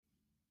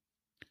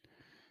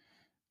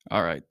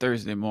All right,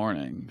 Thursday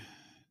morning.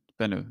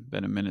 Been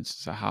a minute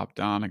since I hopped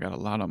on. I got a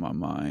lot on my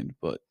mind,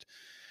 but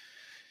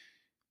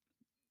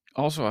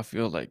also I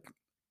feel like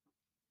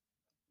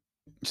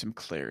some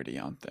clarity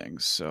on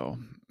things. So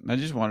I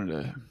just wanted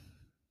to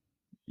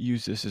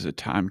use this as a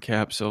time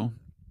capsule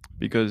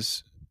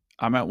because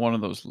I'm at one of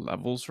those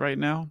levels right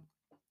now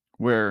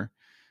where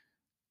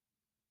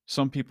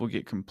some people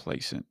get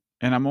complacent,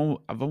 and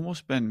I've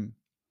almost been.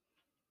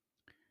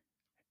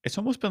 It's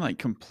almost been like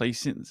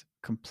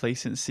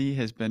complacency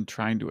has been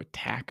trying to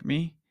attack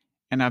me,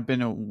 and I've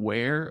been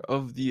aware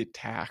of the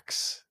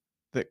attacks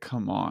that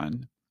come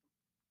on.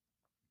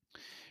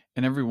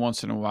 And every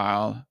once in a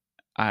while,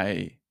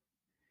 I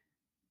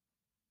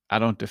I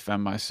don't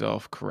defend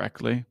myself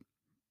correctly,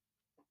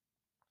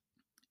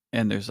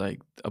 and there's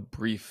like a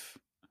brief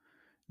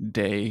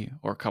day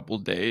or a couple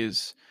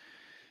days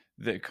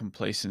that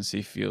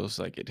complacency feels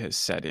like it has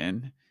set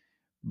in,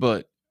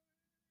 but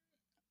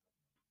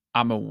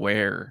I'm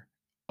aware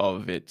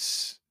of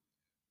its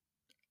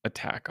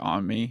attack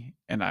on me,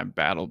 and I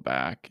battle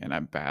back and I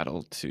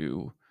battle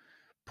to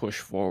push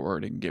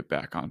forward and get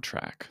back on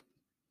track.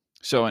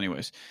 So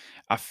anyways,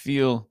 I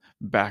feel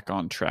back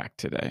on track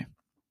today.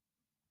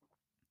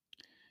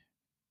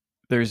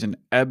 There's an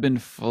ebb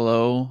and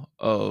flow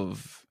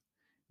of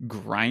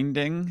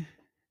grinding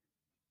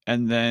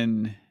and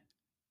then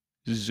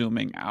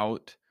zooming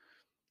out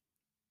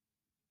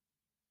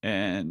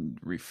and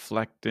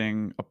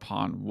reflecting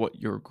upon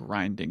what you're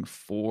grinding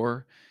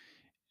for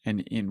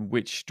and in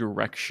which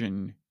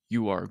direction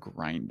you are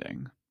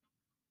grinding.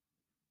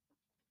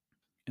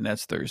 And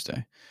that's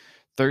Thursday.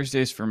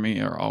 Thursdays for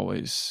me are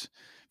always,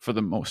 for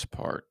the most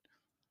part,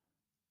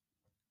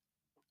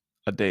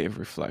 a day of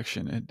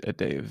reflection, a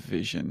day of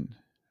vision,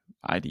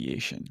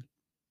 ideation.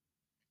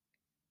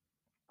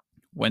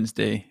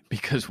 Wednesday,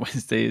 because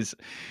Wednesday is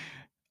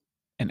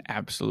an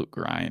absolute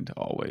grind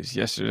always.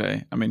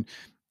 Yesterday, I mean,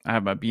 I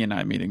have my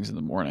BNI meetings in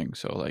the morning,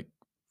 so like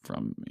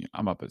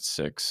I'm up at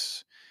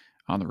 6,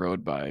 on the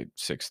road by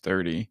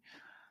 6:30,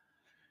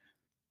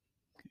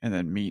 and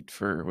then meet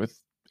for with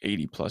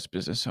 80 plus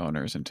business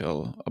owners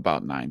until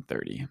about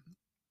 9:30.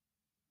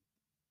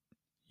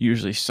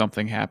 Usually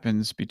something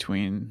happens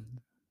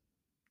between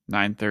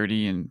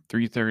 9:30 and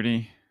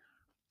 3:30.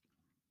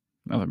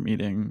 Another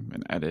meeting,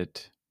 an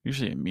edit,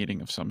 usually a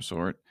meeting of some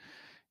sort.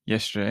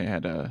 Yesterday, I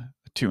had a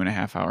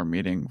 2.5 hour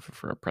meeting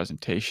for a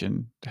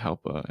presentation to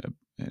help a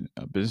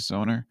business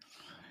owner.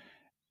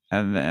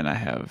 And then I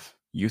have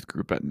youth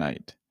group at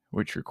night,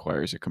 which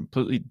requires a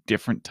completely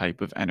different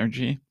type of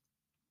energy,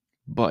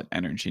 but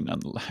energy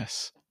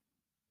nonetheless.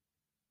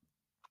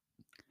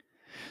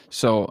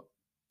 So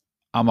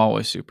I'm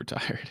always super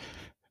tired.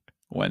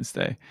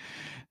 Wednesday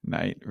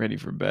night, ready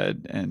for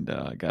bed, and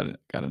got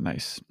a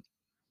nice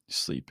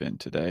sleep in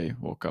today.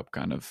 Woke up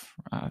kind of,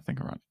 I think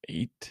around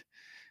 8.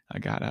 I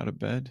got out of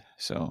bed.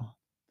 So,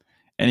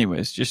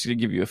 anyways, just to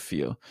give you a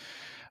feel,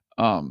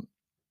 um,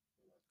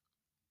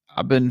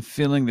 I've been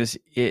feeling this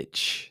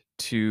itch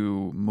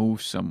to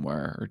move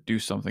somewhere or do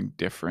something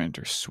different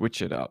or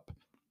switch it up.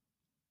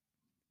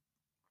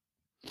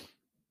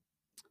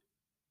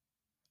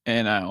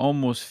 And I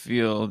almost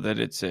feel that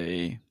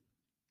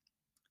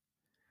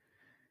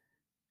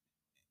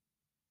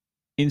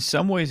in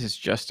some ways it's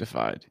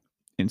justified.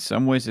 In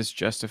some ways it's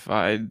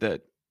justified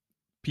that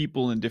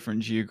people in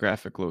different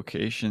geographic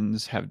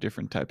locations have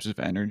different types of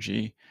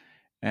energy,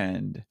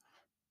 and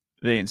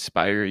they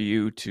inspire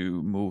you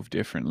to move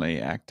differently,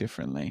 act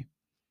differently.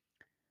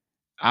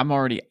 I'm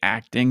already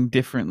acting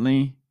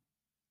differently.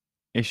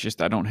 It's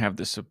just I don't have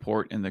the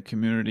support in the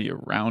community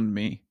around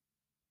me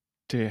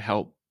to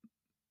help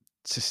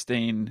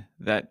sustain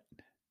that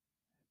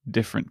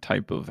different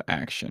type of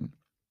action.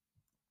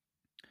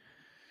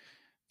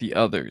 The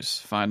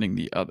others, finding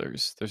the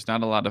others. There's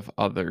not a lot of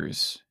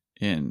others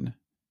in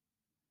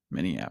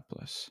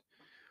Minneapolis,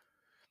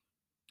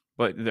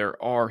 but there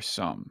are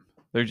some.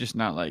 They're just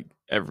not like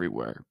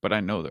everywhere, but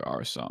I know there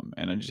are some.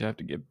 And I just have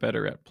to get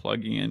better at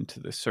plugging into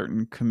the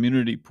certain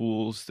community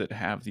pools that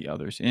have the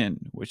others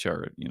in, which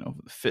are, the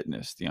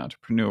fitness, the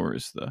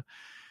entrepreneurs, the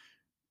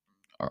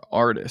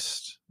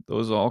artists.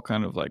 Those are all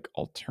kind of like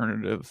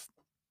alternative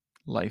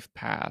life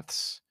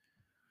paths,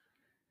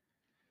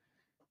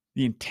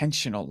 the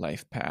intentional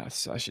life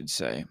paths, I should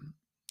say.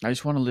 I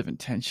just want to live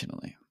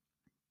intentionally.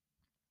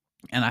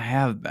 And I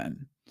have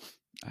been.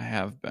 I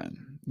have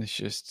been. It's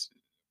just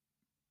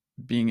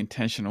being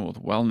intentional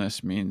with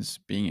wellness means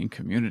being in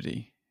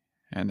community.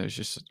 And there's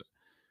just,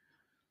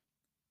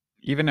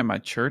 even in my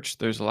church,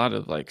 there's a lot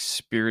of like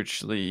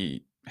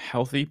spiritually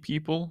healthy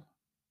people,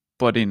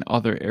 but in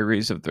other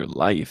areas of their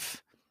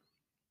life,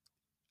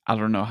 I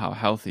don't know how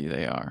healthy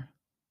they are.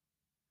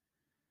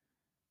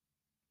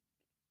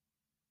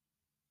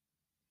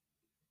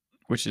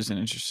 Which is an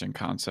interesting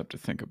concept to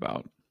think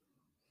about.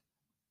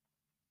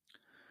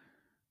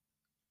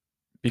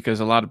 Because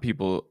a lot of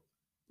people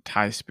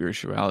tie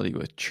spirituality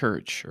with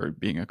church or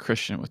being a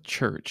Christian with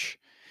church.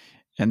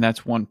 And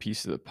that's one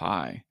piece of the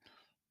pie.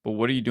 But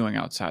what are you doing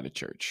outside of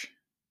church?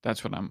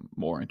 That's what I'm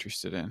more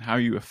interested in. How are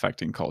you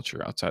affecting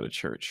culture outside of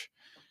church?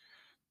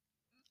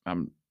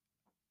 I'm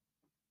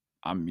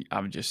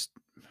I'm just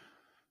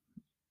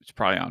it's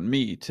probably on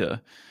me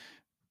to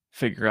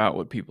figure out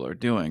what people are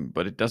doing,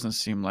 but it doesn't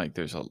seem like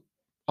there's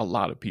a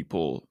lot of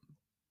people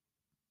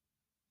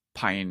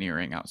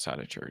pioneering outside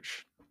of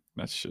church.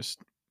 That's just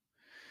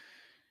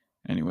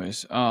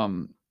anyways,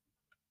 one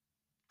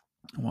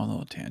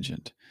little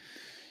tangent.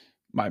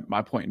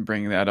 My point in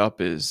bringing that up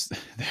is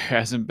there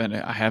hasn't been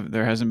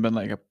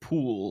like a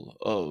pool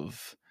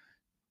of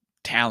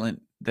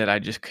talent that I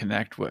just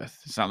connect with.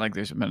 It's not like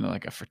there's been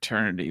like a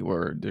fraternity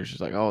where there's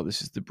just like, oh,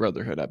 this is the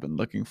brotherhood I've been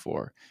looking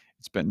for.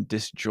 It's been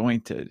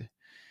disjointed.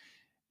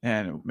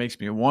 And it makes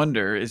me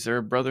wonder, is there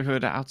a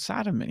brotherhood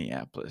outside of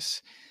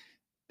Minneapolis?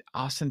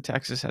 Austin,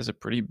 Texas has a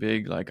pretty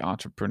big like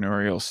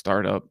entrepreneurial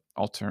startup,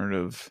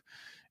 alternative,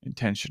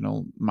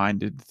 intentional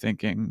minded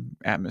thinking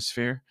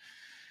atmosphere.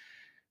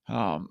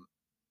 Um,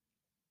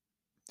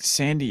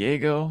 San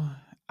Diego,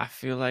 I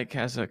feel like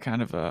has a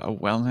kind of a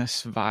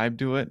wellness vibe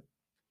to it,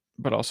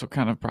 but also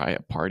kind of probably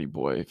a party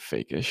boy,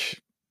 fakeish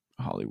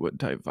Hollywood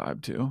type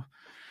vibe too.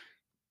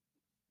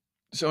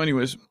 So,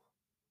 anyways,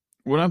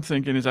 what I'm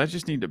thinking is I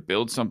just need to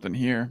build something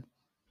here.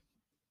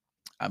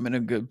 I'm in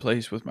a good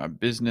place with my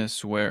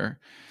business where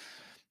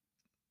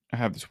I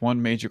have this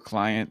one major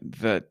client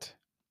that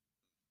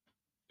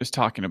is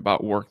talking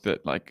about work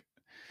that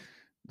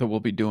we'll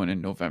be doing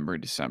in November,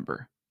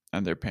 December,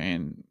 and they're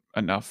paying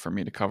enough for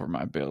me to cover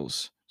my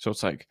bills. So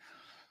it's like,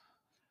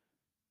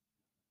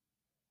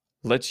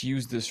 let's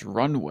use this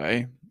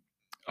runway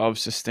of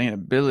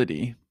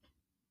sustainability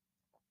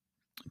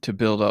to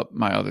build up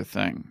my other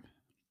thing.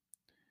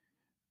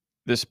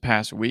 This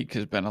past week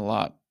has been a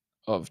lot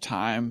of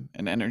time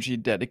and energy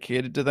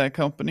dedicated to that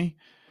company,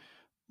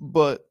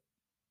 but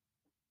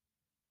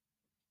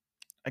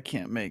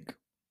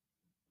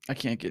I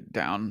can't get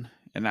down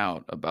and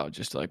out about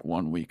just like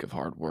 1 week of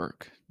hard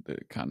work.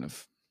 That kind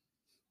of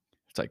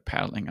it's like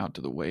paddling out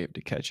to the wave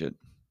to catch it.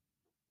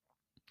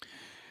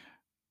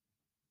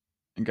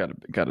 And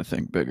gotta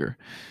think bigger.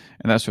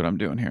 And that's what I'm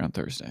doing here on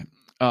Thursday.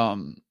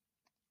 Um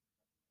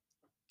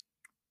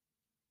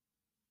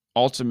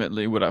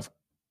Ultimately what I've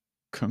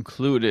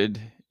concluded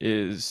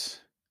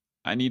is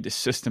I need to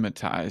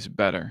systematize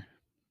better.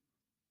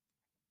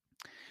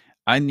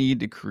 I need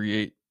to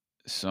create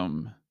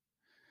some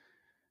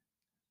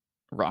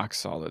rock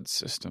solid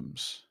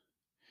systems.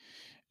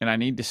 And I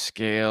need to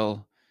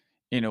scale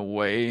in a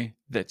way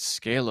that's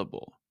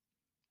scalable.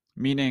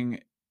 Meaning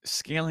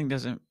scaling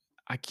doesn't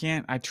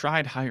I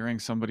tried hiring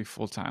somebody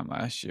full time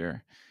last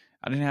year.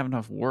 I didn't have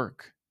enough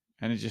work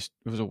and it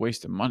was a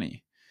waste of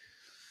money.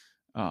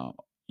 Uh,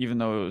 Even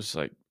though it was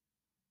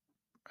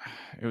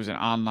an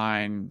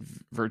online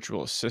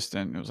virtual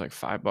assistant, it was like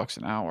 $5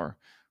 an hour,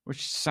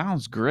 which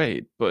sounds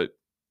great, but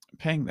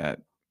paying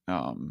that,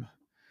 um,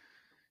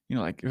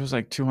 like it was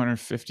like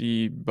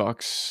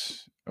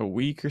 $250 a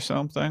week or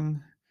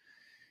something.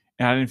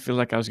 And I didn't feel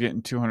like I was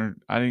getting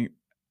 200. I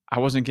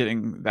wasn't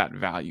getting that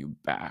value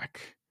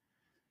back.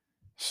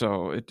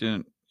 So it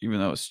didn't, even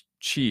though it's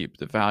cheap,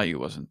 the value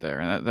wasn't there.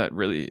 And that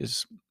really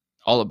is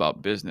all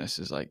about business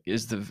is like,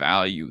 is the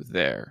value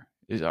there?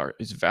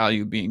 Is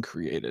value being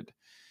created?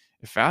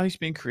 If value's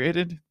being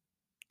created,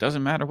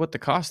 doesn't matter what the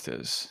cost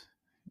is.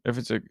 If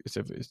it's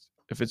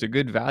a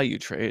good value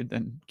trade,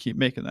 then keep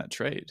making that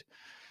trade.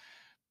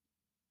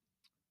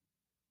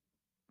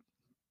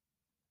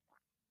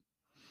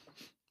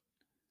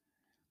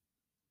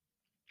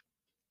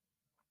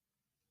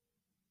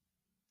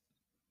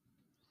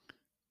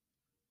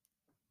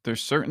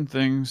 There's certain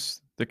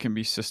things that can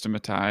be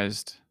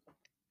systematized,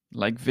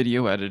 like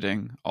video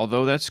editing,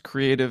 although that's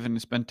creative and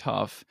it's been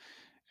tough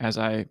as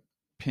I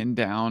pin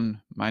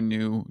down my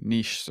new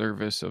niche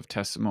service of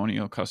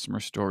testimonial customer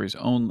stories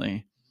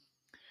only.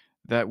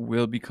 That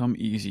will become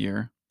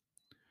easier.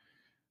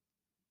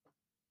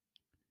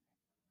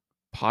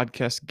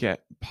 Podcast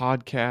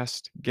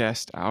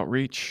guest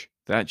outreach,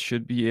 that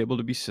should be able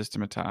to be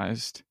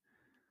systematized.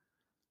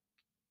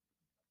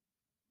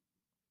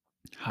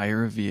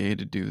 Hire a VA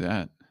to do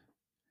that.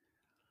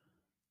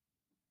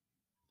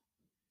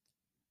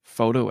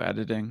 Photo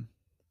editing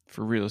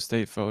for real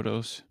estate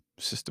photos,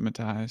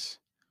 systematize.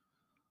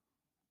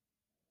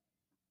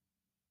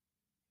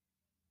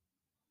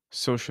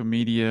 Social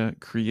media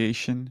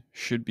creation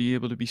should be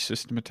able to be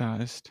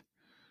systematized.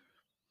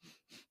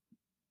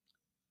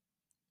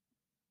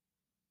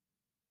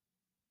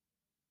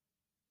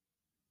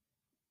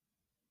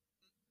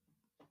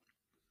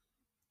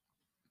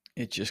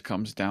 It just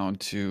comes down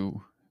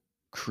to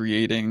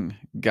creating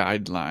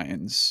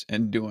guidelines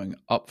and doing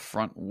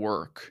upfront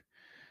work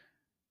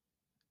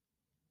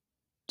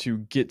to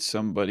get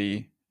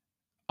somebody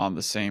on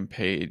the same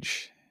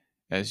page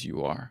as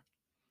you are.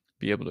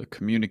 Be able to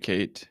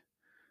communicate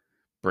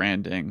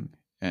branding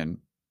and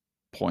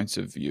points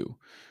of view,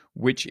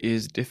 which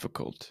is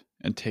difficult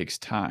and takes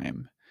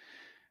time.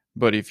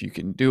 But if you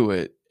can do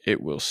it,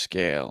 it will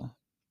scale.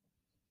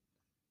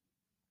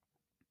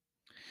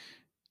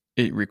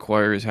 It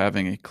requires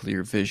having a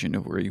clear vision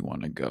of where you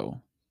want to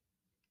go.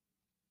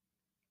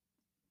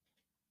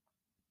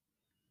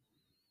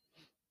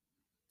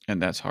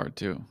 And that's hard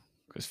too,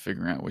 because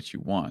figuring out what you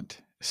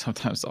want is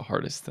sometimes the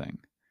hardest thing.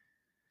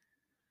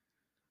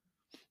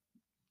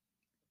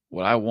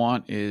 What I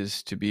want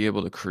is to be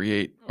able to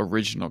create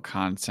original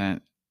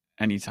content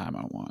anytime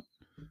I want.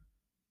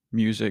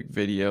 Music,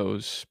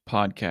 videos,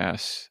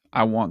 podcasts.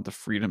 I want the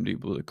freedom to be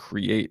able to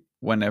create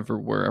whenever,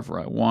 wherever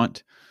I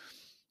want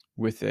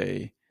with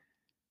a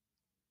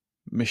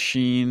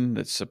machine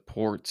that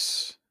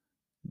supports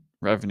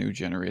revenue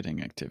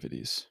generating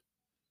activities.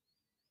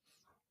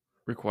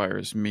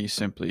 Requires me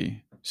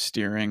simply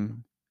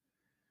steering,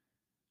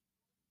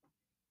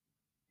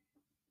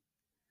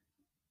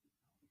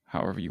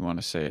 however you want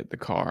to say it, the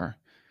car,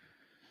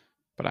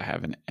 but I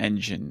have an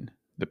engine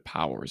that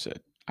powers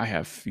it. I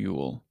have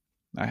fuel.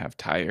 I have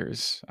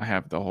tires. I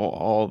have the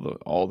whole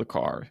all the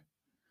car.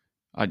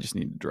 I just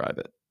need to drive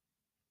it.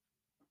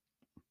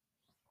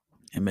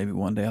 And maybe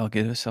one day I'll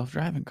get a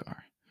self-driving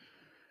car.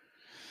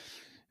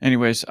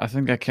 Anyways, I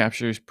think that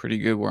captures pretty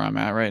good where I'm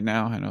at right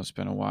now. I know it's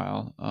been a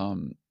while.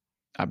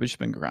 I've just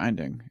been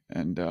grinding,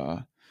 and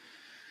I've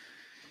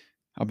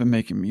been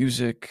making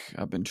music.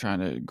 I've been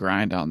trying to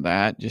grind on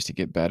that just to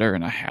get better,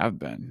 and I have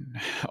been.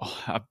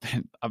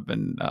 I've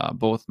been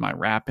both my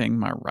rapping,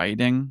 my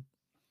writing,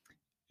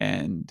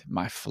 and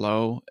my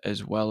flow,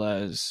 as well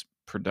as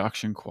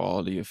production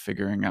quality of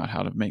figuring out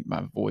how to make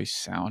my voice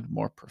sound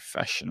more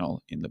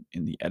professional in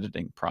the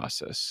editing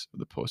process of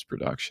the post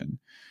production.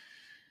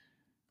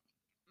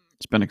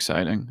 It's been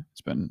exciting.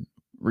 It's been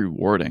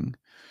rewarding.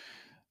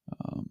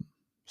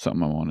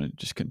 Something I want to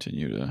just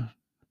continue to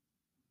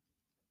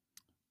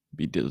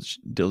be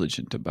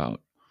diligent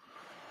about.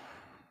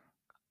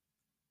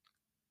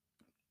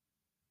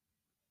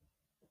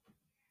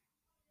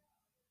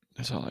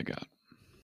 That's all I got.